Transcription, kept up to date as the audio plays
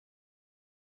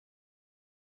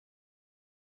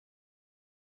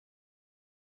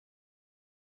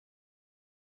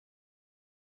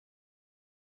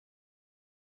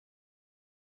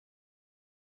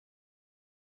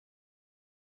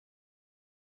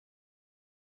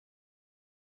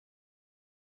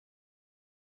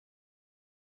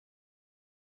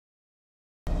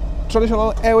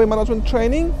traditional airway management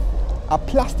training? A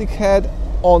plastic head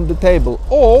on the table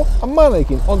or a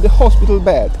mannequin on the hospital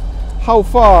bed? How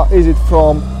far is it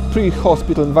from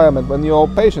pre-hospital environment when your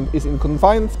patient is in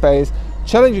confined space,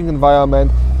 challenging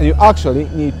environment, and you actually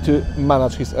need to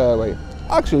manage his airway?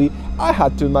 Actually, I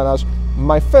had to manage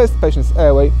my first patient's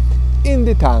airway in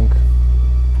the tank.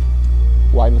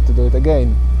 Why not to do it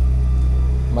again?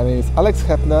 My name is Alex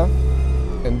Hepner,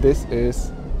 and this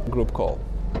is Group Call.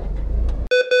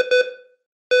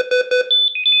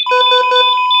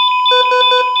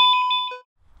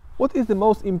 What is the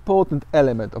most important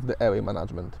element of the airway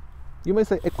management? You may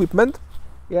say equipment.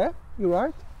 Yeah, you're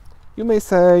right. You may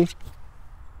say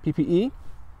PPE.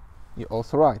 You're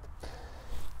also right.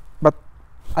 But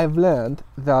I've learned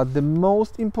that the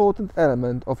most important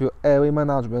element of your airway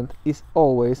management is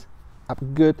always a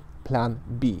good plan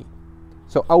B.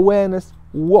 So awareness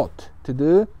what to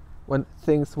do when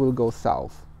things will go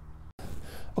south.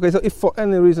 Okay, so if for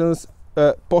any reasons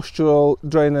postural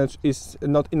drainage is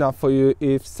not enough for you,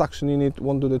 if suction unit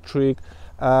won't do the trick,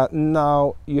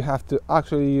 now you have to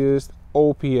actually use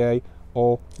OPA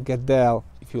or Gedel,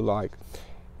 if you like.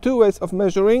 Two ways of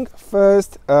measuring.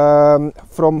 First,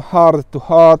 from hard to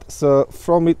hard, so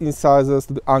from mid incisors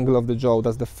to the angle of the jaw.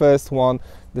 That's the first one.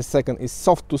 The second is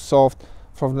soft to soft,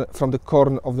 from the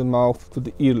corner of the mouth to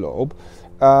the earlobe.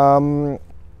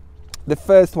 The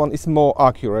first one is more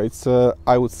accurate, so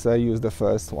I would say use the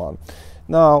first one.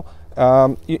 Now,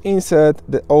 you insert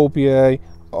the OPA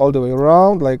all the way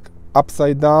around, like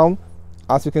upside down.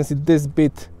 As you can see, this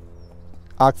bit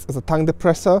acts as a tongue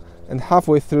depressor, and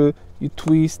halfway through you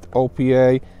twist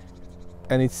OPA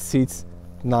and it sits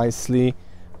nicely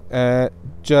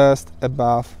just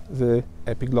above the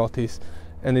epiglottis,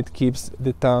 and it keeps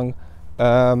the tongue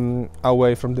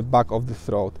away from the back of the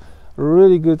throat.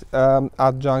 Really good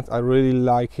adjunct. I really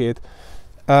like it.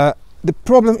 The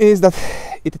problem is that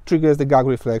it triggers the gag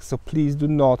reflex, so please do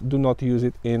not use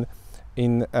it in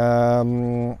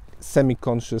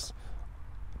semi-conscious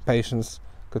patients,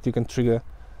 because you can trigger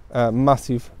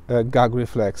massive gag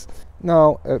reflex.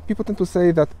 Now, people tend to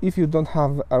say that if you don't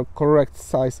have a correct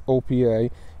size OPA,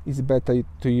 it's better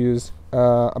to use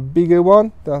a bigger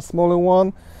one than a smaller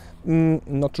one.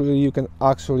 Not really. You can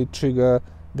actually trigger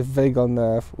the vagal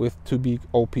nerve with too big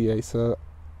OPA. So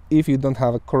if you don't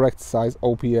have a correct size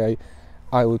OPA,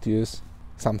 I would use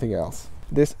something else.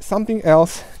 This something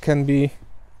else can be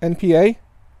NPA,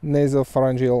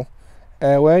 nasopharyngeal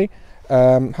airway.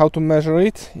 How to measure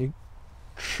it? You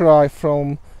try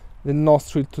from the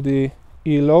nostril to the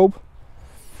earlobe.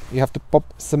 You have to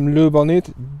pop some lube on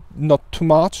it, not too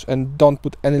much, and don't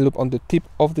put any lube on the tip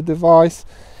of the device.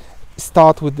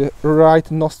 Start with the right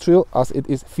nostril, as it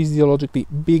is physiologically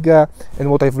bigger,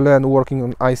 and what I've learned working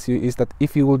on ICU is that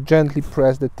if you will gently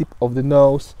press the tip of the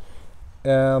nose,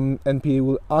 NPA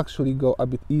will actually go a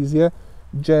bit easier.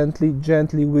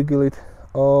 Gently wiggle it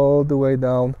all the way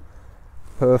down.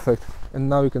 Perfect. And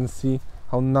now you can see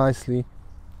how nicely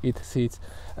it sits.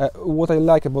 What I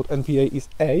like about NPA is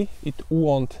it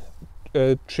won't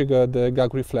trigger the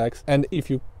gag reflex, and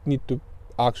if you need to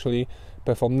actually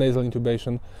perform nasal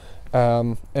intubation,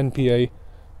 NPA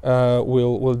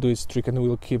will do its trick and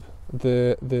will keep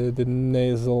the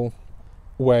nasal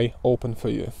way open for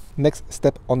you. Next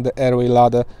step on the airway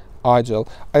ladder, iGel.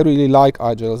 I really like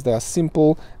iGels. They are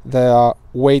simple, they are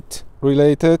weight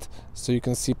related, so you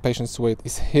can see patient's weight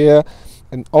is here,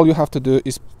 and all you have to do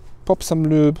is pop some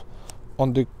lube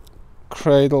on the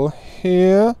cradle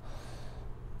here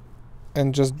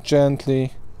and just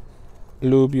gently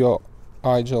lube your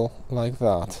iGel like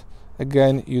that.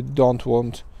 Again, you don't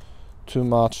want too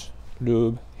much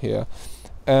lube here.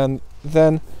 And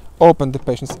then open the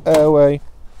patient's airway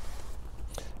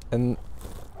and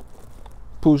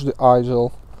push the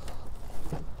iGel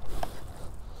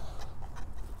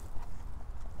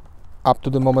up to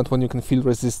the moment when you can feel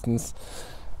resistance,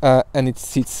 and it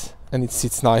sits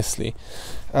nicely.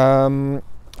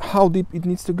 How deep it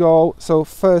needs to go? So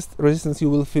first resistance you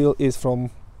will feel is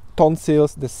from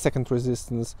tonsils. The second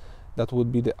resistance, that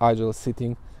would be the iGel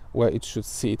sitting where it should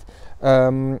sit.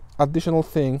 Additional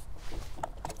thing,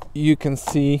 you can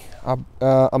see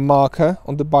a marker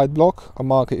on the bite block. A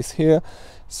marker is here,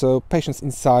 so patient's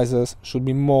incisors should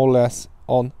be more or less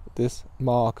on this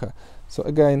marker. So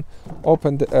again,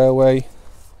 open the airway,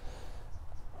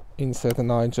 insert an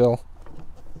iGel,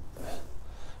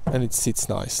 and it sits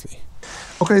nicely.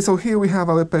 Okay, so here we have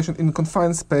our patient in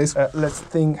confined space. Let's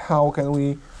think, how can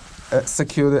we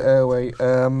secure the airway?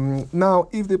 Now,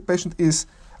 if the patient is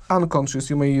unconscious,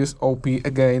 you may use OP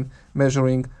again,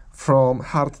 measuring from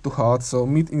heart to heart, so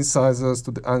mid incisors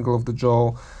to the angle of the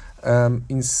jaw,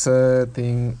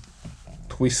 inserting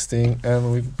twisting,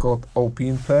 and we've got OP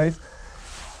in place.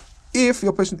 If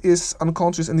your patient is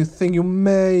unconscious and you think you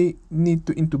may need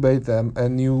to intubate them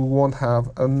and you won't have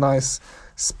a nice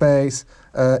space,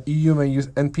 you may use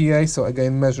NPA, so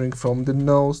again measuring from the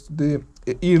nose to the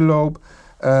earlobe,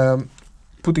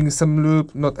 putting some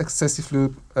loop, not excessive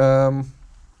loop,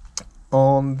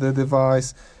 on the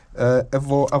device,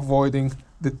 avoiding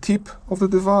the tip of the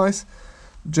device.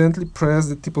 Gently press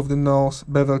the tip of the nose,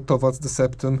 bevel towards the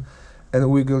septum, and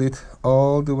wiggle it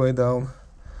all the way down.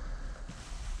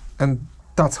 And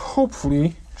that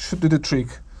hopefully should do the trick.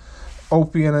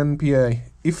 OPA and NPA.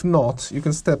 If not, you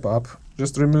can step up,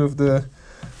 just remove the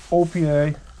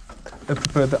OPA and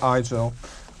prepare the i-gel.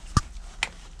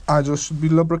 I-gel should be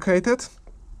lubricated.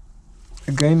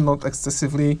 Again, not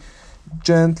excessively.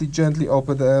 Gently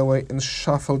open the airway and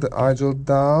shuffle the i-gel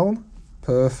down.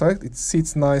 Perfect, it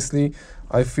sits nicely.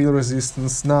 I feel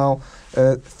resistance. Now,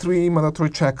 3 mandatory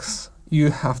checks you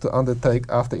have to undertake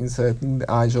after inserting the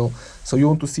i-gel. So you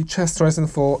want to see chest rise and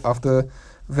fall after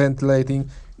ventilating.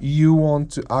 You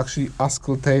want to actually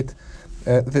auscultate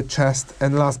the chest,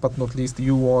 and last but not least,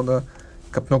 you want a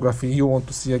capnography. You want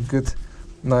to see a good,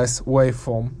 nice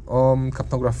waveform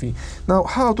capnography. Now,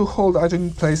 how to hold i-gel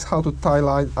in place, how to tie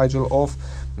i-gel off.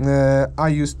 I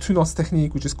use 2 knots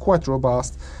technique, which is quite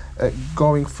robust.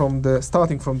 Starting from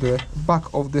the back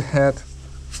of the head,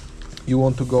 you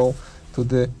want to go to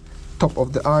the top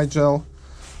of the i-gel.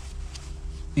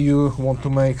 You want to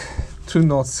make 2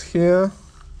 knots here,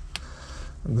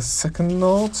 and the second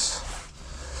knot.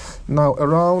 Now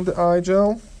around the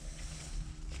i-gel,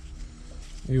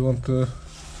 you want to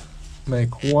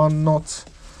make 1 knot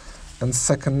and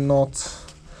second knot.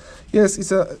 Yes,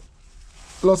 it's a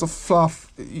lot of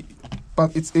fluff,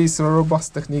 but it is a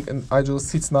robust technique, and i-gel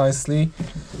sits nicely,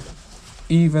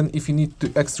 even if you need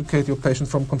to extricate your patient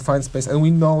from confined space. And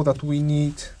we know that we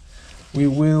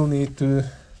will need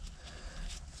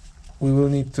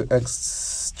to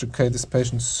extricate this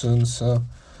patient soon. So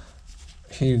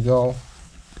here you go.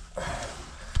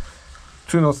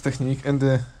 2 knots technique, and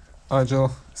the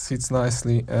i-gel sits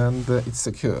nicely and it's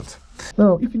secured.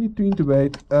 Now, if you need to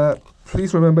intubate,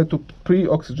 please remember to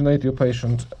pre-oxygenate your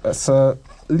patient. So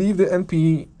leave the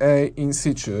NPA in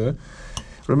situ.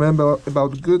 Remember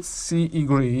about good CE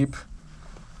grip.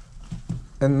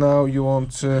 And now you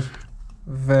want to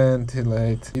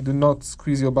ventilate. You do not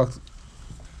squeeze your back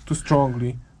too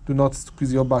strongly. Do not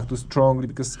squeeze your back too strongly,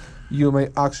 because you may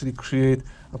actually create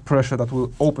a pressure that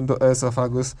will open the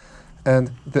esophagus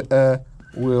and the air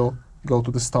will go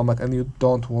to the stomach, and you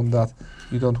don't want that.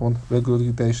 You don't want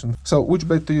regurgitation. So which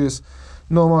blade to use?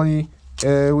 Normally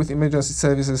with emergency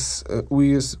services we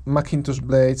use Macintosh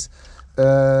blades.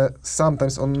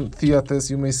 Sometimes on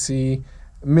theaters you may see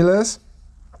Miller's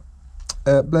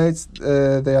blades.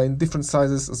 They are in different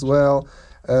sizes as well.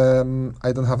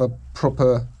 I don't have a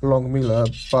proper long Miller,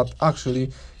 but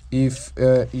actually if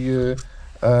you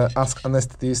ask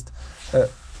anesthetist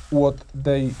what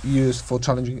they use for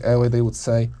challenging airway, they would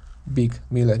say big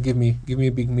Miller. Give me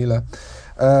a big Miller.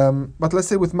 But let's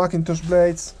say with Macintosh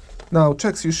blades, now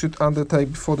checks you should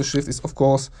undertake before the shift is, of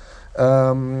course,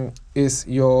 is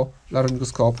your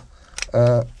laryngoscope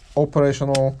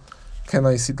operational? Can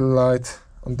I see the light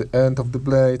on the end of the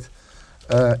blade?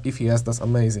 If yes, that's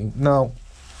amazing. Now,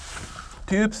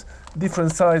 tubes,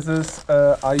 different sizes.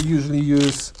 I usually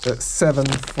use 7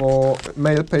 for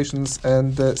male patients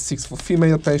and 6 for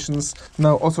female patients.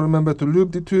 Now, also remember to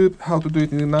lube the tube. How to do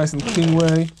it in a nice and clean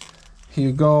way. Here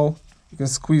you go. You can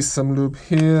squeeze some lube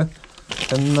here,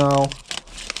 and now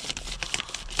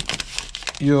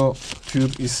your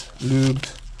tube is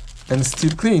lubed and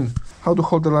still clean. How to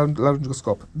hold the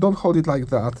laryngoscope? Don't hold it like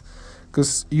that,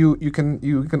 because you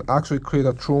can actually create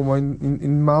a trauma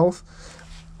in mouth.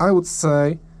 I would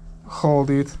say hold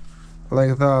it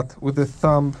like that with the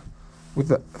thumb,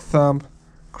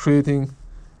 creating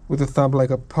with the thumb like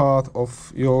a part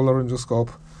of your laryngoscope.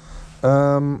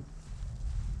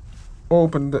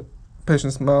 Open the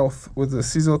patient's mouth with the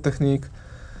scissor technique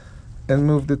and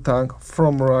move the tongue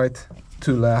from right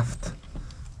to left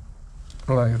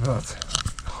like that.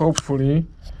 Hopefully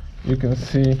you can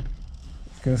see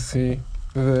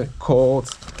the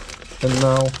cords, and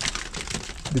now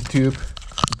the tube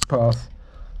past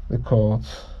the cords.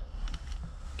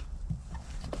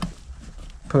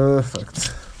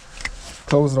 Perfect.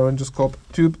 Close laryngoscope.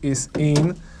 Tube is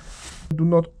in. Do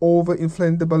not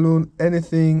overinflate the balloon.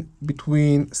 Anything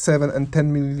between 7 and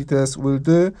 10 milliliters will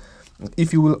do.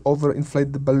 If you will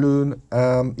overinflate the balloon,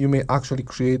 you may actually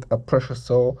create a pressure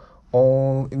sore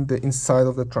in the inside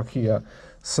of the trachea.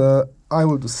 So I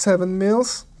will do 7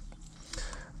 mils.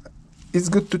 It's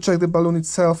good to check the balloon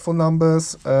itself for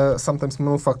numbers. Sometimes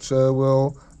manufacturer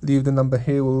will leave the number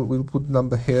here, will put the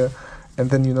number here, and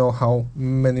then you know how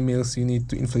many mils you need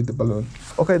to inflate the balloon.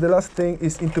 Okay, the last thing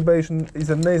is intubation, is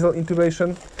a nasal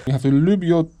intubation. You have to lube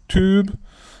your tube,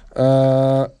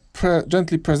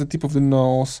 gently press the tip of the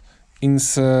nose,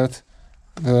 insert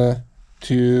the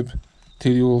tube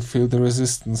till you will feel the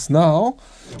resistance. Now,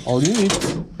 all you need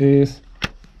is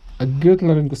a good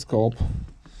laryngoscope.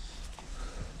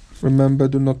 Remember,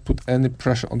 do not put any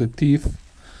pressure on the teeth.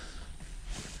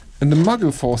 And the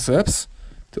magul forceps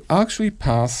to actually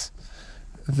pass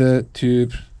the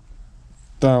tube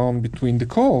down between the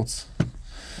cords.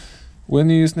 When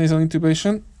you use nasal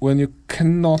intubation, when you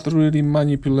cannot really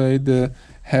manipulate the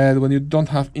head, when you don't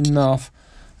have enough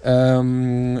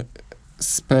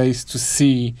space to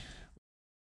see.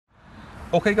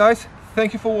 Okay guys,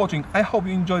 thank you for watching. I hope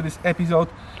you enjoyed this episode.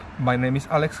 My name is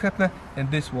Alex Hepner and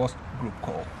this was Group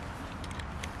Call.